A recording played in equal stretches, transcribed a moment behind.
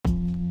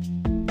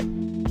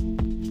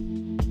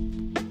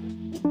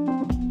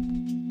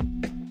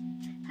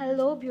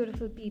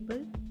beautiful people.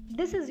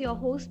 This is your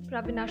host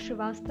Pravina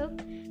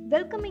Srivastav,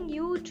 welcoming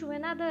you to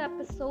another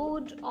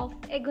episode of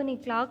Agony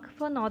Clark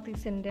for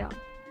Northeast India.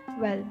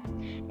 Well,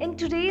 in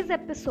today's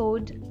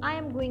episode, I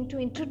am going to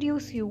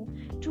introduce you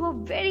to a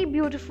very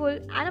beautiful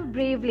and a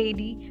brave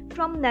lady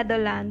from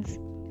Netherlands,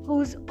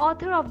 who's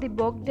author of the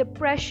book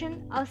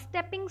Depression: A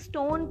Stepping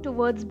Stone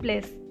Towards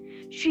Bliss.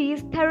 She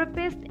is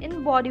therapist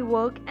in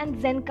bodywork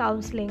and Zen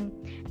counseling,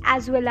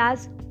 as well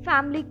as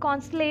family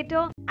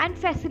constellator and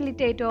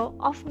facilitator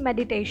of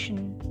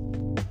meditation.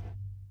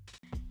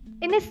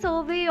 In a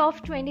survey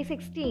of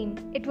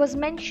 2016, it was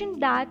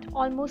mentioned that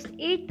almost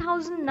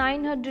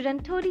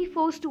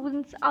 8,934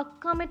 students are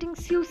committing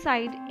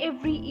suicide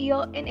every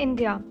year in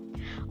India.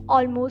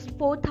 Almost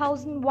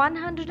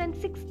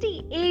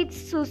 4,168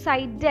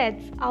 suicide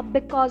deaths are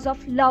because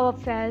of love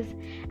affairs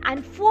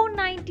and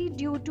 490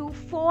 due to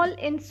fall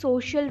in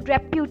social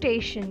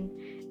reputation.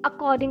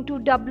 According to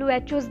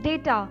WHO's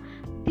data,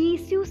 the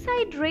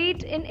suicide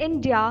rate in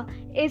India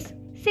is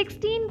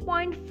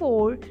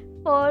 16.4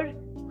 per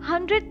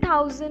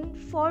 100,000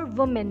 for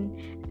women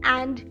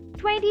and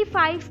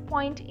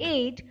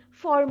 25.8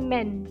 for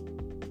men.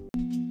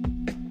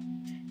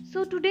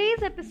 So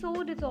today's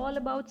episode is all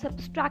about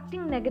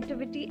subtracting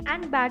negativity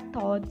and bad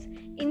thoughts,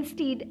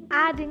 instead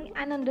adding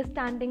and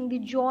understanding the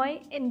joy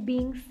in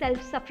being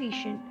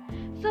self-sufficient.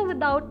 So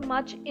without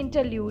much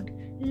interlude,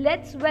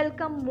 let's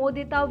welcome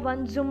Modita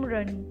Van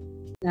Zumran.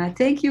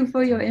 Thank you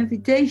for your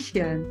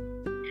invitation.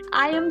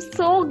 I am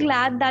so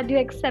glad that you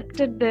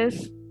accepted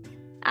this.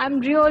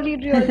 I'm really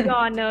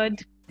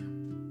honored.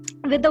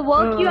 With the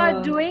work you are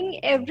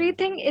doing,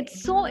 everything,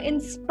 it's so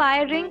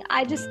inspiring.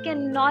 I just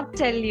cannot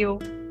tell you.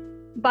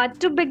 But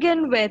to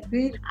begin with,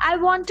 I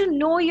want to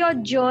know your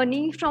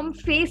journey from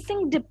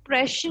facing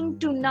depression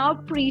to now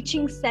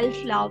preaching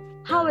self-love.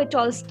 How it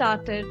all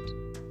started.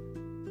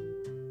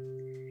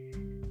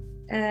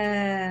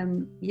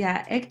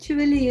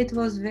 Actually it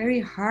was very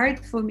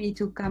hard for me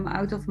to come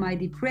out of my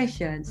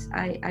depressions.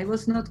 I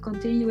was not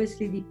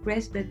continuously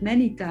depressed, but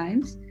many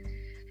times.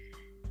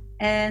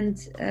 And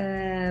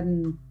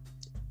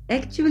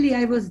actually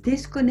I was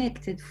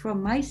disconnected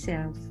from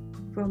myself,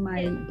 from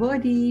my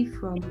body,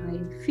 from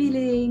my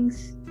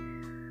feelings.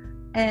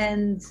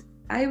 And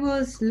I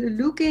was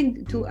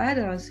looking to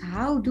others,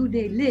 how do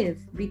they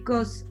live?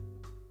 Because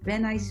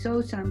when I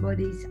saw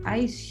somebody's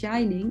eyes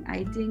shining,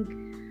 I think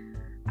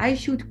I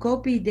should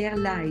copy their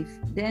life,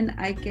 then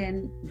I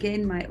can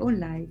gain my own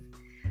life.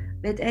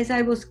 But as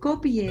I was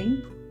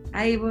copying,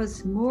 I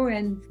was more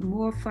and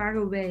more far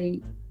away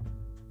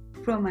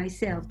from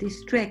myself,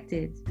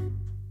 distracted.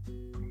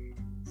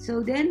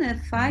 So then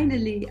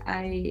finally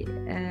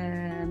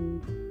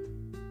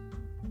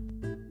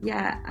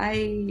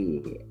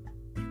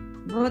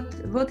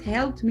what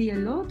helped me a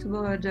lot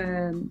were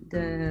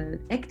the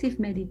active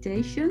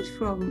meditations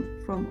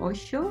from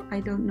Osho. I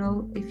don't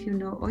know if you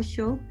know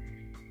Osho,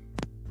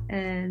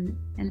 an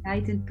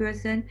enlightened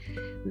person,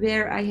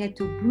 where I had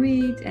to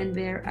breathe and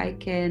where I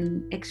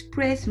can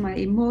express my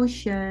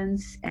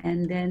emotions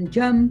and then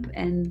jump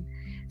and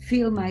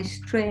feel my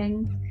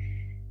strength.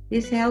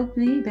 This helped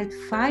me, but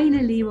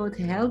finally what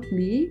helped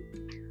me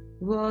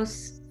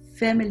was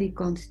family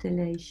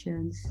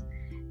constellations.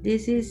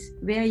 This is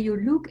where you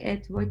look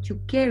at what you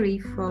carry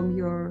from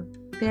your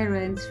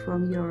parents,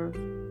 from your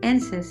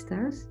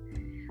ancestors.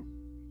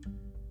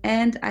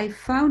 And I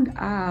found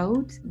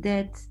out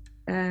that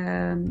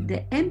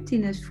the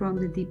emptiness from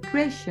the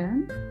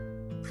depression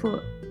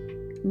for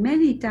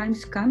many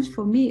times comes,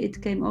 for me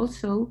it came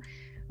also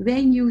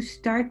when you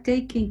start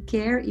taking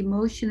care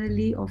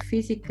emotionally or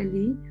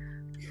physically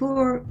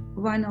for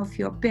one of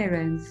your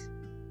parents,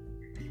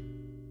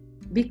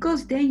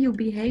 because then you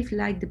behave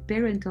like the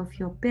parent of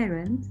your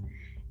parent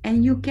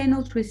and you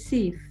cannot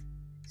receive,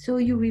 so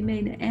you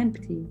remain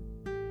empty.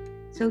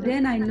 So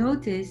then I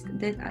noticed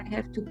that I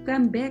have to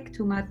come back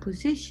to my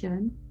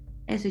position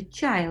as a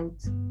child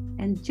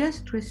and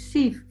just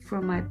receive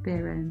from my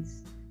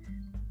parents.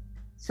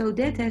 So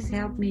that has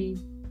helped me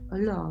a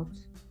lot.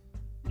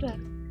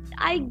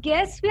 I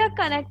guess we are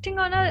connecting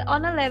on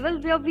a level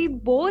where we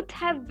both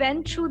have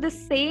went through the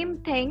same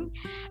thing,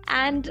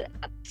 and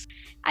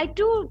I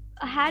too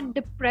had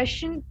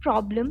depression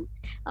problem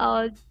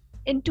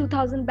in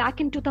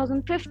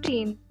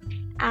 2015,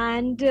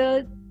 and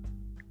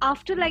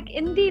after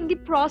in the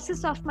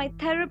process of my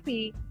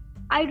therapy,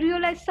 I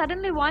realized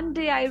suddenly one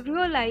day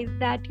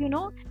that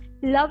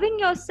loving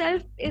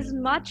yourself is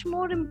much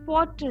more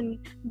important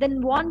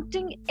than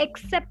wanting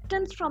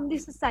acceptance from the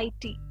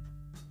society.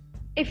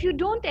 If you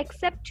don't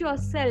accept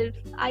yourself,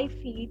 I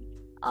feel,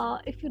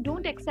 if you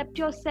don't accept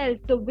yourself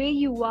the way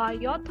you are,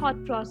 your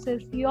thought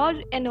process, your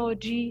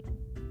energy,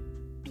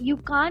 you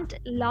can't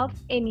love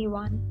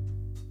anyone,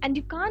 and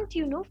you can't,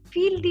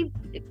 feel the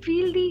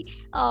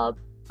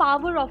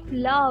power of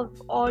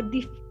love, or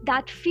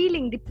that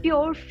feeling, the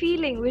pure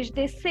feeling which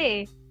they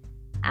say,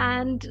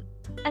 and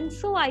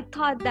so I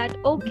thought that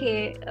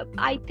okay,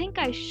 I think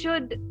I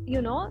should,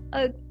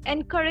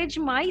 encourage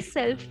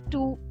myself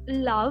to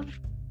love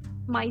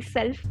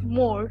myself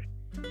more,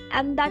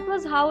 And that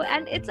was how,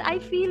 and I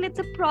feel it's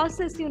a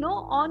process,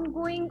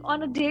 ongoing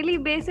on a daily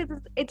basis.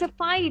 It's a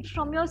fight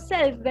from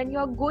yourself when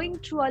you're going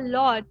through a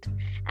lot.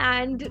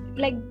 And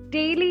like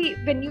daily,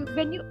 when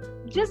you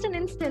just an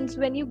instance,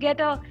 when you get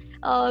a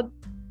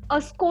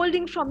a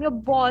scolding from your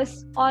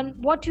boss on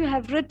what you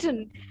have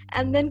written,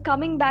 and then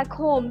coming back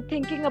home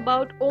thinking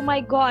about, oh my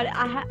god,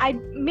 I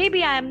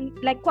maybe I'm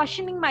like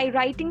questioning my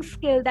writing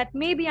skill, that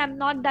maybe I'm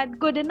not that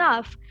good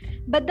enough.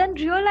 But then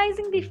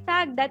realizing the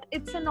fact that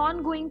it's an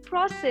ongoing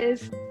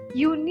process,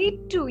 you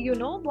need to,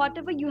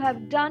 whatever you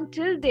have done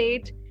till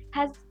date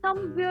has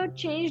somewhere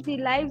changed the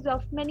lives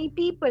of many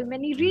people,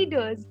 many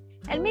readers.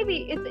 And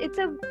maybe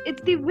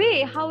it's the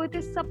way how it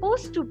is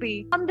supposed to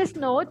be. On this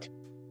note,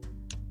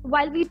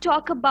 while we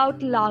talk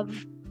about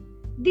love,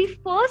 the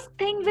first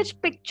thing which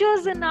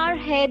pictures in our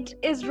head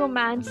is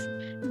romance.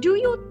 Do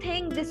you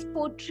think this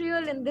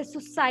portrayal in this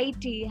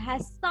society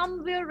has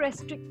somewhere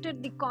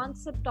restricted the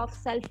concept of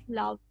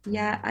self-love?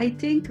 Yeah, I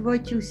think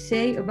what you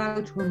say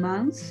about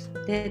romance,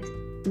 that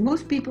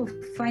most people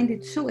find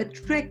it so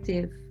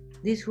attractive,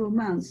 this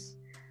romance.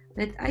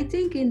 But I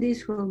think in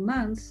this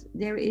romance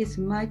there is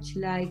much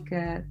like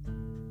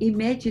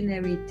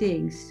imaginary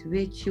things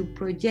which you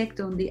project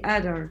on the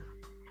other.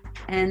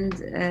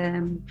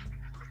 And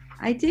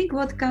I think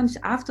what comes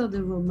after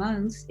the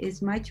romance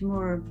is much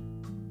more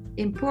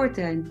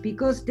important,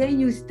 because then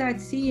you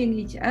start seeing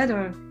each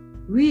other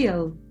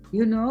real,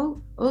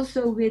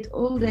 also with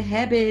all the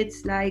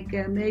habits, like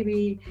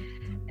maybe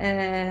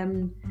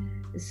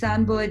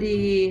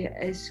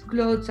somebody's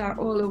clothes are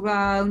all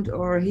around,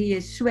 or he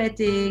is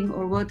sweating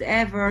or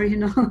whatever,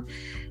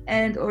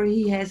 and or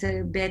he has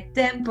a bad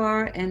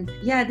temper. And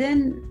yeah,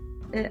 then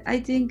I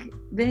think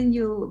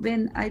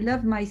when I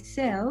love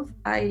myself,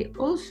 I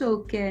also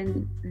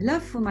can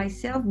love for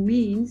myself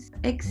means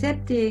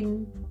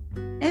accepting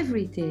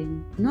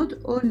everything, not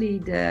only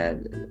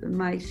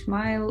my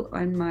smile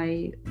and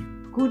my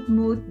good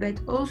mood, but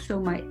also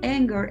my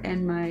anger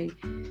and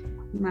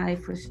my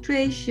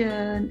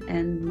frustration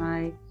and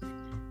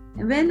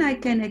when I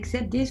can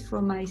accept this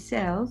for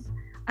myself,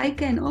 I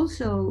can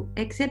also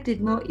accept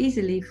it more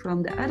easily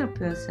from the other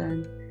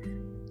person.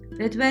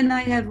 But when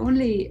I have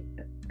only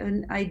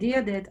an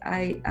idea that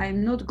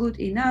I'm not good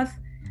enough,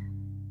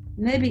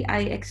 maybe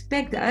I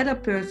expect the other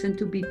person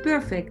to be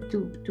perfect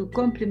to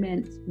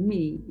compliment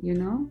me,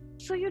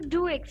 So you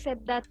do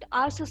accept that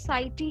our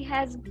society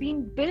has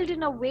been built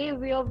in a way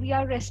where we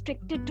are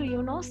restricted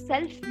to,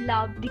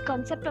 self-love. The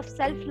concept of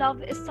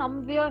self-love is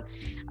somewhere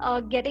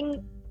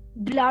getting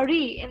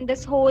blurry in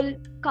this whole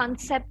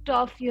concept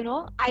of,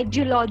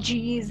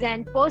 ideologies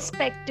and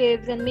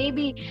perspectives, and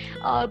maybe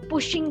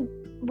pushing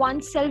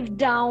oneself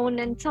down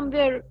and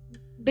somewhere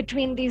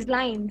between these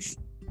lines.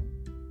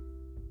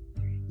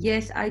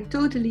 Yes, I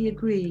totally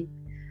agree.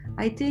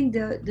 I think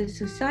the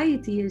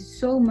society is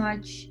so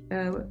much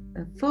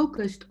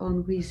focused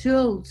on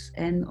results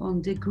and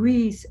on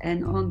degrees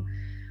and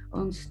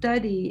on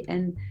study.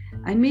 And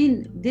I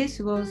mean, this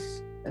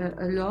was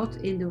a lot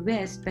in the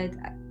West, but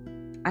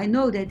I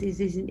know that this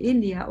is in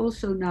India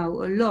also now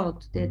a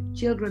lot, that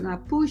children are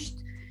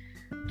pushed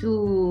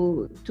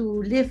to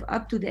live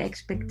up to the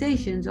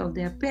expectations of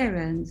their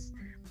parents.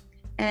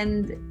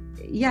 And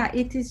yeah,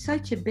 it is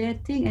such a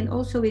bad thing. And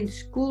also in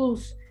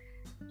schools,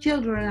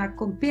 children are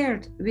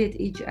compared with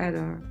each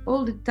other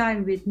all the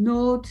time, with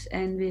notes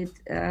and with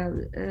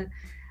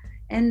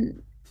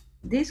and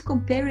this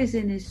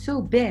comparison is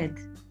so bad,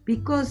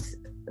 because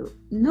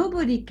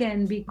nobody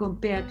can be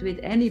compared with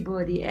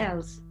anybody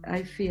else,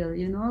 I feel,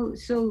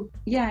 so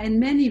yeah, and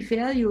many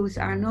values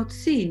are not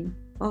seen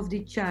of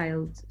the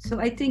child. So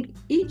I think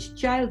each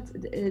child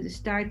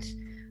starts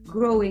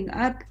growing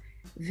up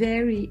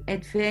very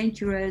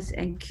adventurous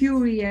and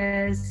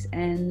curious,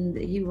 and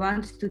he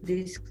wants to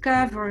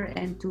discover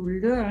and to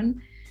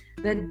learn.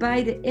 But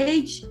by the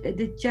age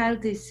the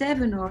child is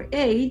 7 or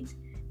 8,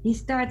 he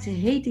starts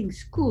hating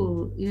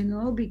school,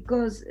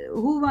 because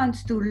who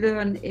wants to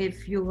learn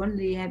if you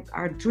only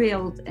are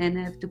drilled and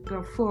have to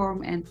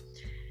perform? And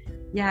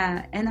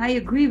yeah, and I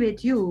agree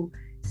with you,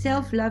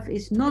 self-love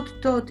is not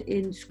taught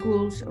in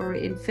schools or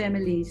in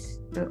families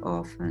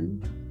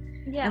often.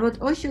 Yeah. And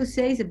what Osho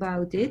says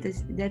about it,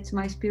 that's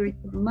my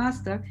spiritual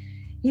master,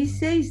 he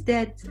says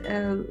that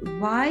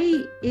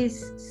why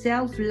is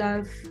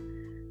self-love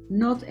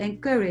not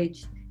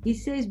encouraged? He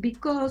says,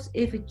 because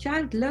if a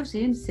child loves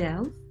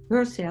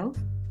herself,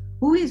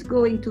 who is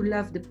going to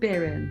love the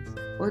parent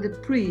or the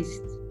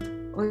priest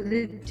or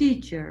the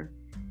teacher?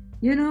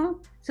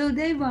 So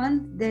they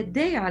want that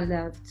they are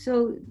loved.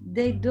 So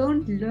they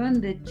don't learn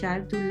the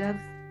child to love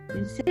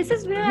himself. This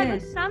is where I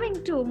was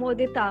coming to,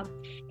 Modita.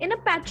 In a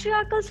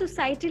patriarchal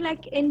society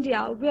like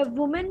India, where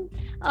women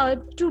are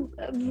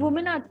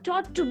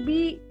taught to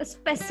be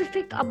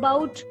specific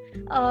about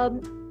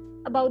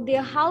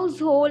their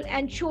household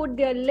and showed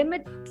their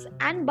limits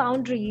and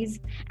boundaries,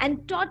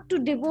 and taught to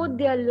devote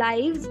their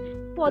lives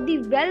for the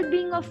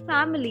well-being of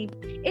family,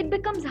 it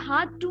becomes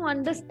hard to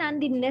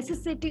understand the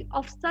necessity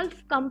of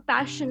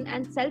self-compassion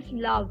and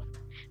self-love.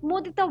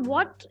 Modita,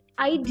 what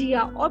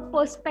idea or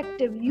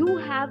perspective you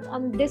have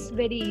on this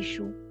very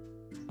issue?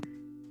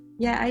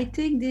 Yeah, I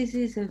think this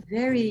is a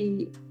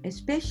very,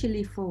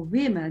 especially for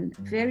women,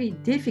 very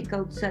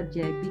difficult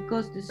subject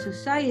because the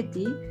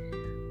society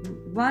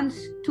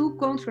wants two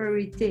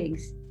contrary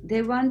things.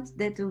 They want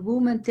that a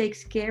woman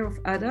takes care of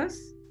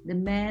others, the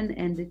men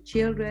and the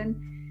children.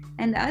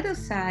 And the other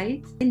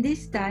side, in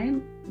this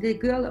time, the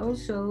girl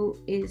also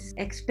is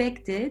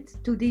expected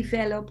to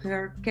develop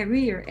her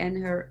career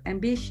and her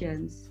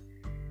ambitions.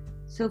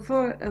 So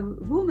for a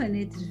woman,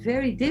 it's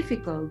very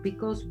difficult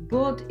because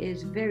both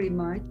is very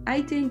much.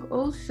 I think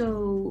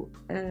also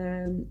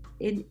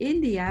in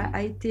India,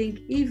 I think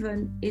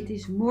even it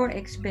is more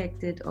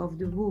expected of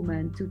the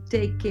woman to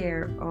take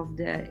care of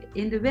the.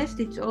 In the West,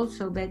 it's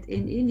also, but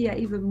in India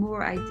even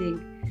more, I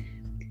think.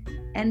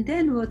 And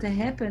then what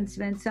happens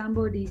when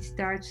somebody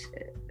starts,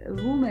 a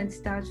woman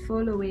starts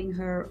following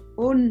her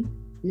own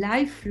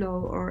life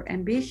flow or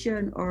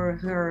ambition or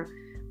her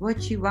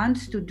what she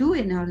wants to do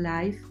in her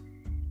life.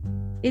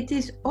 It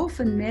is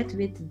often met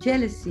with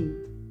jealousy,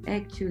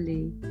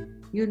 actually.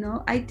 You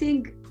know, I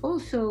think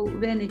also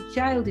when a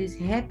child is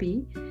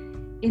happy,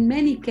 in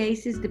many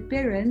cases the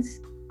parents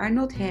are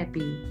not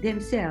happy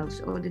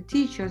themselves or the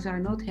teachers are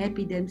not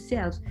happy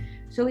themselves.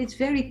 So it's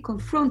very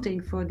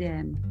confronting for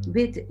them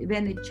with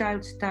when a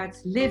child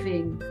starts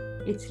living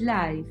its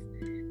life.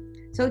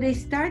 So they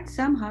start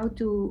somehow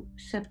to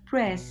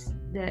suppress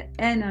the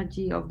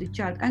energy of the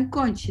child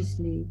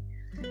unconsciously,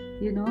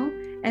 you know.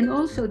 And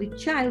also the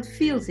child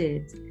feels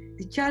it.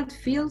 The child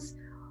feels,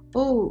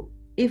 oh,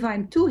 if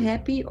I'm too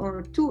happy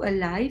or too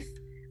alive,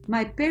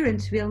 my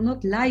parents will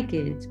not like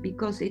it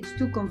because it's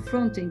too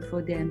confronting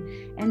for them.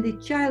 And the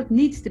child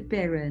needs the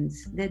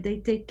parents, that they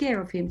take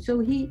care of him. So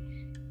he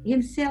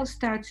himself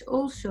starts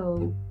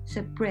also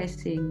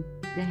suppressing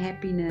the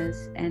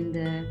happiness and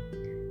the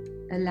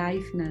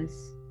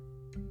aliveness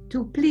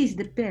to please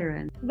the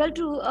parents. Well,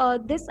 to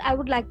this, I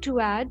would like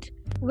to add,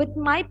 with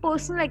my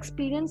personal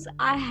experience,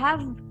 I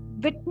have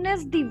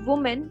witnessed the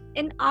women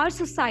in our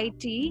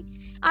society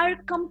are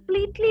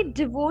completely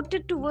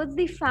devoted towards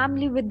the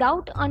family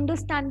without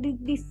understanding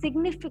the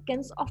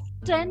significance of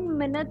 10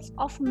 minutes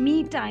of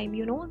me time,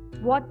 you know,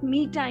 what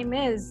me time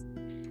is.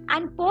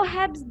 And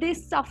perhaps they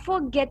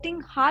suffer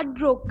getting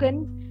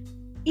heartbroken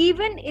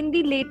even in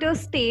the later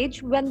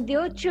stage when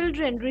their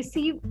children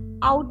receive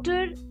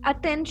outer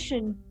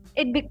attention.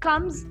 It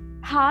becomes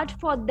hard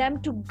for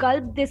them to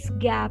gulp this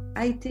gap.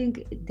 I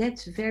think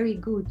that's very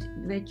good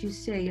what you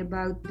say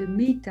about the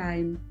me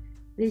time,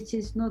 which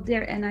is not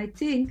there. And I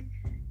think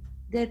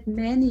that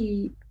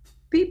many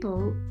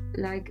people,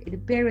 like the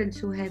parents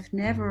who have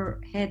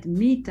never had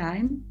me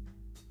time,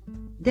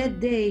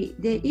 that they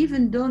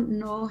even don't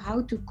know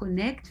how to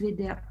connect with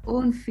their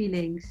own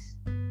feelings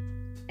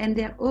and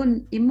their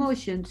own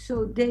emotions.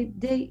 So they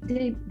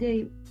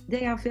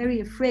are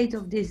very afraid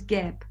of this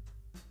gap.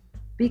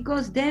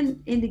 Because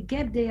then in the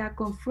gap they are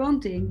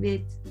confronting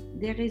with,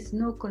 there is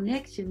no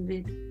connection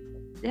with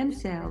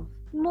themselves.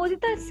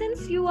 Modita,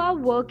 since you are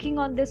working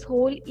on this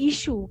whole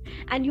issue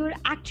and you're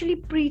actually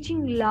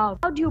preaching love,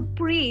 how do you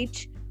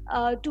preach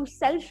to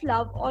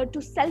self-love or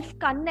to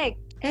self-connect?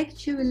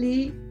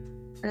 Actually,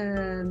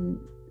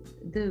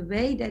 the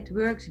way that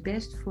works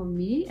best for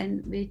me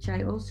and which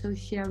I also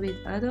share with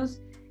others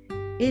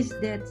is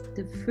that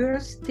the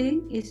first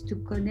thing is to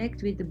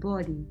connect with the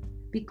body.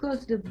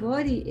 Because the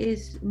body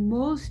is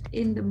most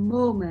in the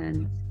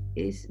moment,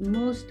 is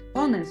most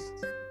honest,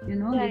 you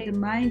know. Right. With the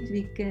mind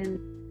we can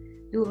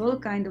do all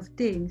kind of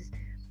things,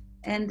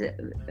 and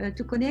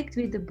to connect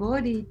with the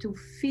body, to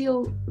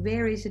feel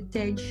where is a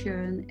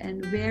tension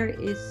and where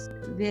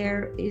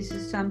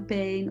is some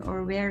pain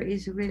or where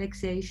is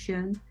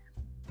relaxation.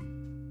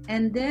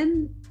 And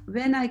then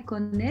when I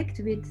connect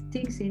with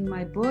things in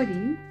my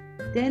body,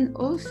 then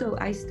also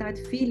I start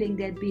feeling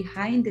that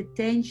behind the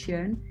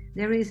tension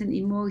there is an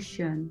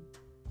emotion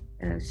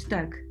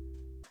stuck.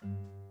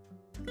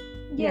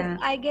 Yes, Yeah.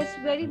 I guess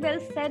very well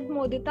said,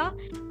 Modita.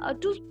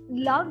 To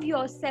love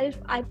yourself,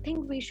 I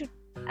think we should,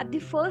 the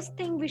first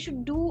thing we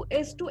should do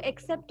is to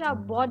accept our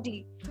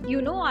body,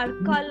 you know, our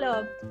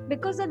color,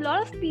 because a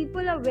lot of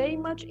people are very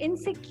much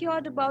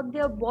insecure about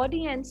their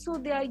body, and so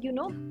they are, you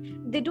know,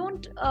 they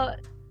don't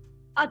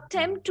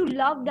attempt to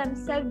love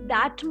themselves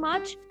that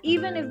much.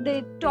 Even if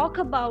they talk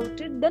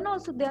about it, then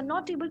also they are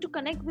not able to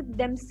connect with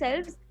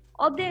themselves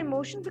or their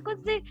emotions because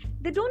they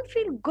don't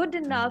feel good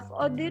enough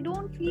or they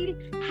don't feel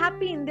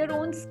happy in their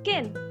own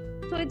skin.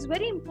 So it's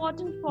very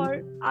important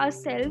for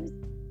ourselves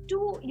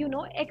to, you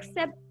know,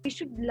 accept we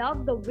should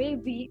love the way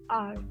we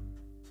are.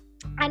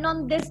 And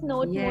on this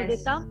note,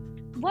 Yes. Modita,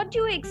 what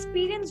you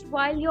experienced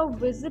while your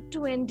visit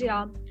to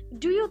India,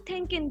 do you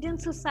think Indian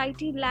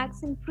society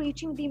lacks in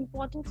preaching the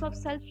importance of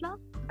self-love?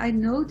 I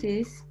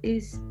notice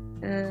is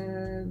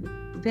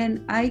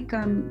when I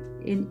come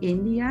in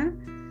India,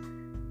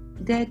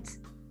 that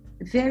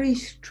very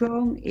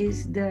strong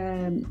is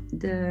the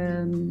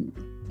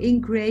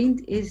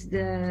ingrained is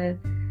the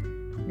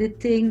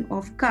thing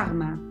of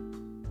karma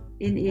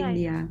in Right.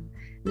 India.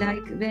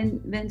 Like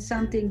when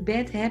something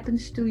bad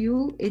happens to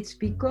you, it's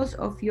because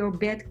of your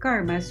bad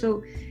karma.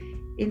 So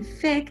in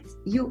fact,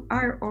 you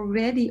are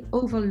already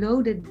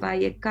overloaded by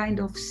a kind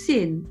of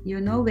sin.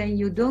 You know, when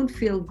you don't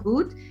feel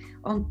good,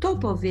 on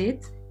top of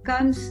it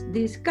comes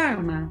this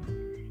karma.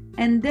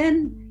 And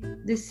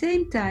then the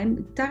same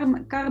time,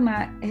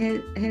 karma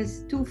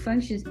has two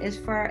functions as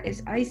far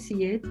as I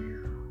see it.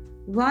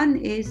 One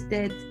is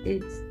that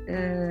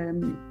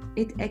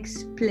it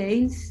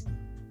explains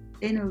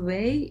in a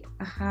way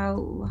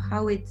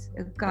how it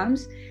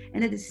comes,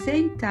 and at the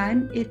same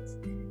time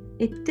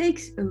it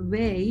takes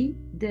away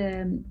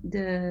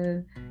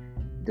the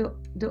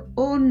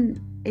own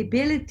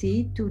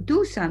ability to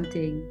do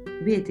something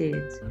with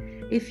it.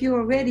 If you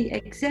already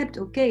accept,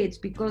 okay, it's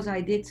because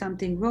I did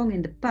something wrong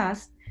in the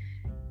past,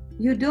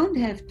 you don't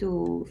have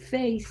to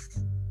face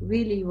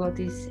really what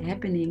is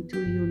happening to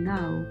you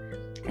now.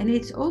 And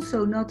it's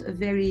also not a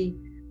very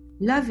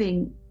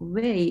loving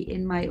way,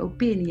 in my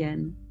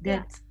opinion,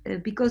 that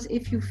because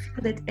if you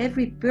feel that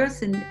every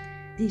person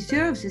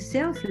deserves a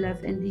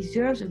self-love and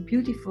deserves a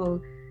beautiful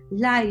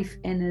life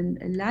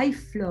and a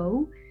life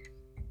flow,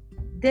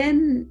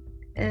 then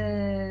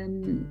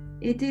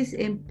it is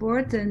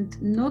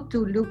important not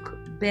to look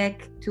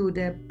back to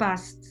the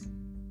past,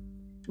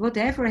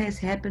 whatever has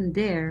happened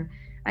there.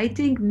 I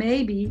think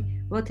maybe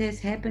what has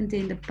happened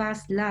in the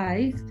past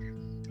life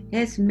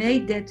has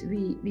made that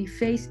we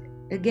face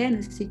again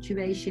a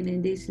situation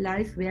in this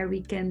life where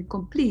we can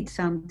complete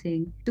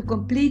something. To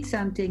complete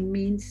something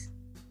means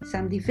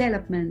some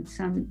development,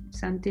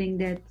 something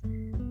that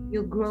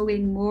you're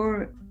growing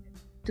more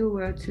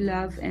towards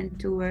love and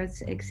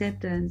towards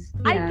acceptance.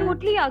 I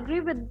totally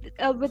agree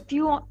with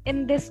you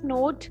in this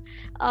note,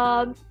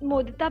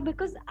 Modita,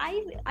 because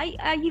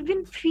I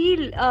even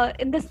feel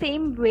in the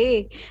same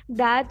way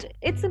that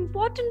it's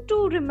important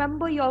to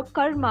remember your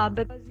karma,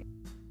 because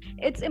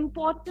it's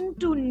important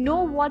to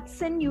know what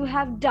sin you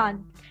have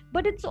done,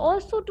 but it's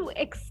also to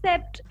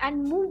accept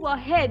and move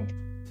ahead,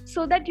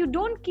 so that you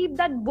don't keep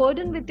that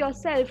burden with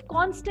yourself,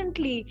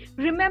 constantly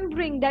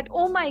remembering that,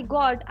 oh my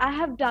God, I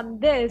have done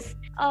this.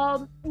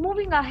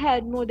 Moving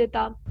ahead,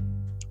 Modita,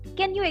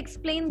 can you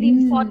explain the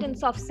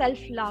importance of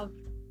self-love?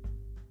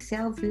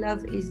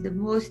 Self-love is the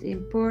most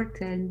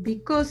important,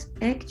 because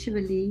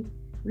actually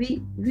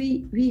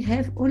we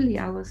have only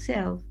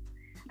ourselves.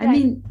 Right. I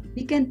mean,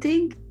 we can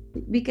think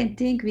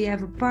we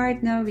have a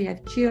partner, we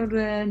have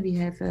children, we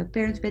have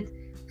parents, but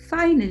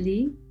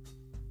finally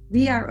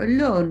we are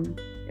alone,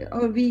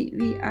 or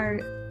we are,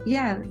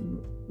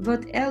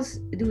 what else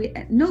do we?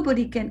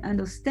 Nobody can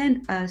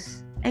understand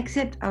us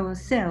except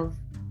ourselves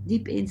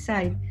deep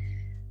inside.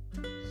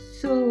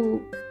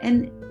 So,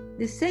 and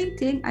the same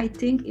thing I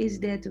think is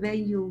that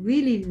when you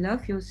really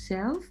love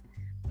yourself,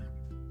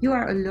 you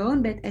are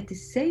alone, but at the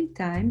same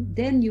time,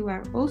 then you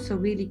are also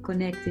really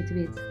connected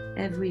with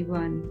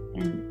everyone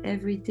and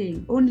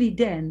everything. Only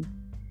then.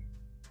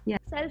 Yeah.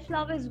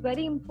 Self-love is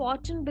very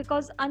important,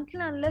 because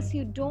until unless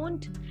you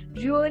don't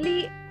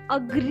really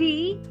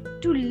agree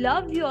to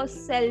love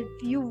yourself,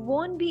 you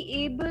won't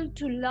be able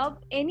to love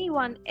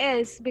anyone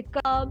else.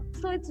 Because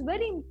so it's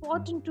very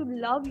important to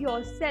love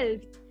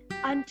yourself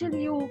until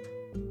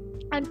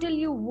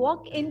you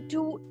walk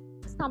into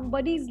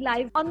somebody's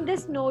life. On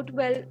this note,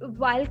 well,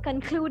 while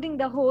concluding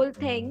the whole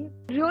thing,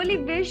 really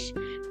wish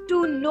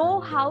to know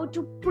how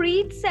to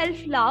preach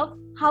self-love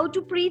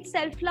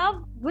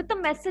with a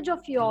message of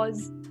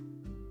yours.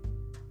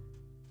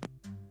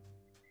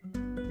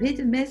 With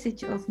a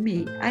message of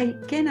me, I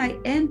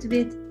end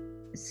with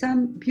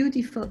some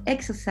beautiful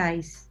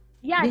exercise,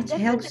 which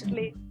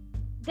definitely.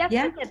 Helps.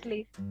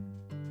 Definitely. Yeah?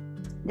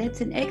 That's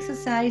an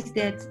exercise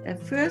that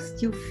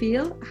first you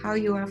feel how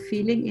you are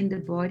feeling in the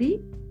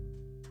body,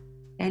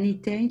 any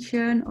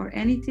tension or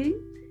anything,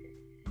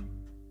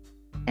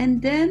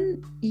 and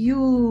then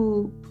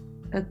you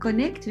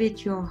connect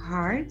with your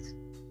heart,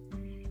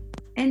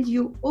 and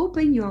you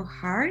open your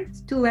heart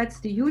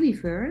towards the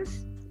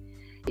universe.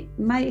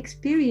 My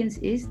experience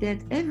is that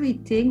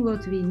everything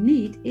what we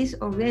need is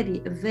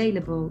already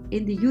available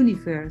in the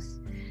universe.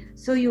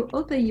 So you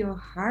open your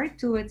heart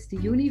towards the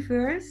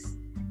universe,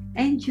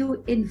 and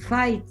you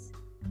invite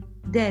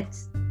that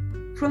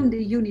from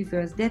the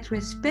universe, that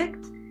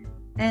respect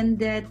and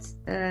that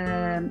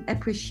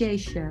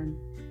appreciation,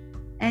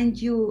 and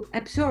you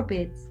absorb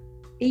it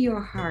in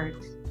your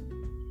heart.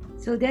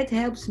 So that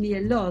helps me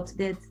a lot,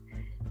 that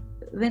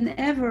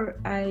whenever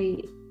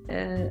I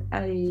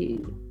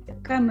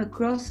come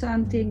across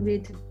something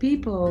with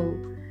people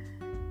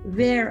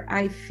where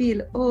I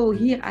feel, oh,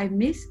 here I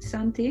missed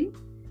something,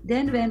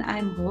 then when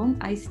I'm home,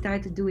 I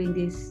start doing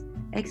this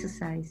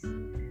exercise.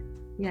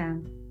 Yeah.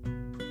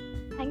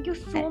 Thank you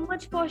so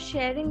much for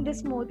sharing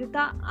this,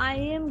 Modita. I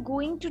am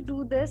going to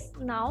do this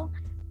now.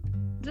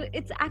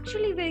 It's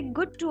actually very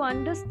good to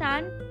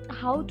understand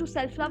how to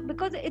self-love,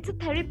 because it's a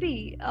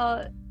therapy,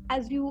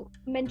 as you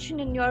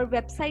mentioned in your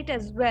website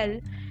as well.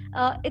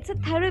 It's a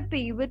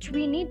therapy which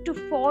we need to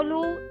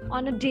follow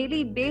on a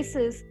daily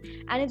basis,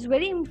 and it's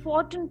very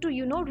important to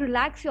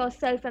relax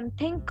yourself and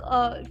think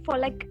for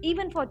like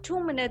even for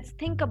 2 minutes,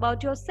 think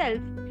about yourself.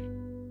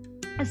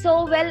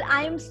 So, well,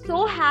 I am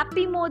so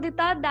happy,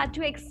 Modita, that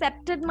you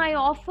accepted my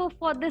offer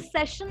for this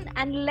session.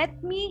 And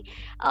let me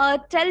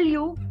tell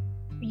you,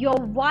 your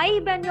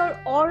vibe and your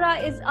aura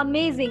is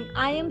amazing.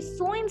 I am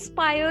so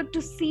inspired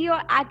to see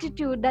your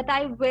attitude that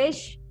I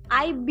wish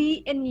I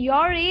be in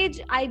your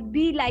age. I'd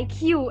be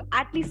like you,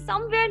 at least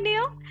somewhere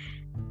near.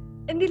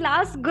 In the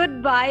last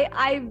goodbye,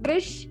 I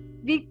wish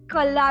we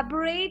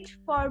collaborate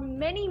for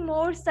many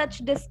more such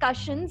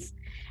discussions.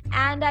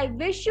 And I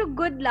wish you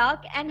good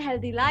luck and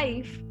healthy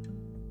life.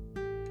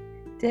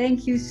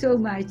 Thank you so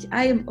much.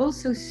 I am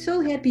also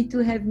so happy to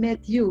have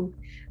met you.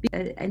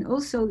 And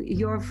also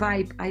your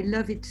vibe. I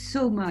love it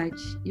so much,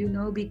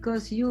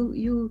 because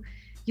you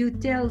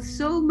tell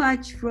so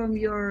much from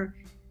your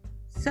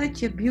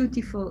such a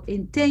beautiful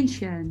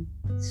intention.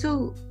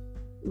 So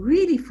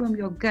really from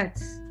your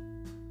guts.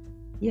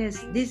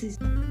 Yes, this is.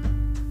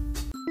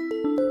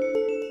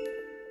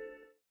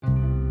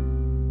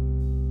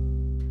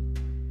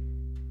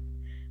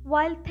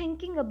 While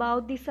thinking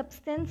about the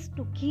substance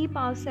to keep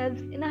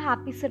ourselves in a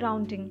happy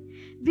surrounding,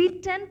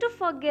 we tend to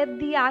forget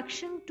the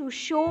action to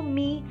show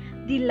me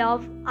the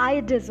love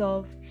I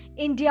deserve.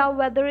 India,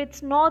 whether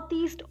it's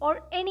Northeast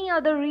or any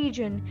other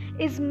region,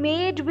 is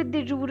made with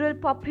the rural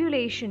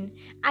population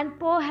and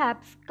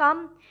perhaps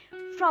come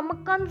from a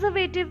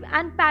conservative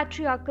and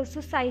patriarchal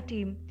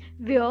society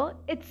where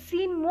it's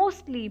seen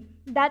mostly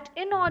that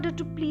in order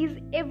to please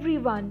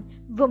everyone,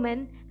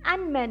 women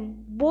and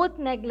men both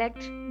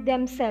neglect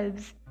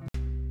themselves.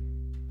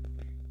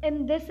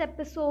 In this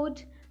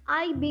episode,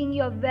 I, being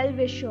your well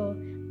wisher,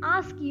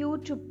 ask you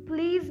to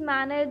please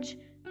manage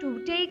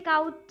to take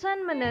out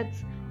 10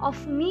 minutes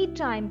of me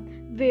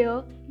time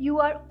where you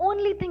are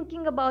only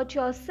thinking about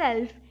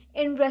yourself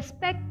in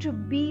respect to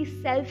be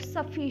self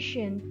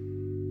sufficient.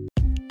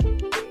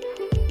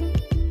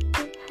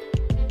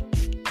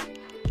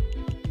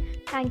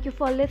 Thank you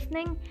for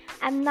listening,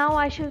 and now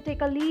I shall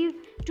take a leave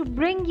to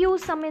bring you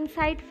some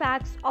inside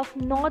facts of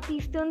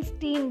Northeastern's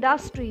tea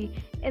industry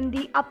in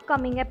the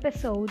upcoming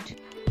episode.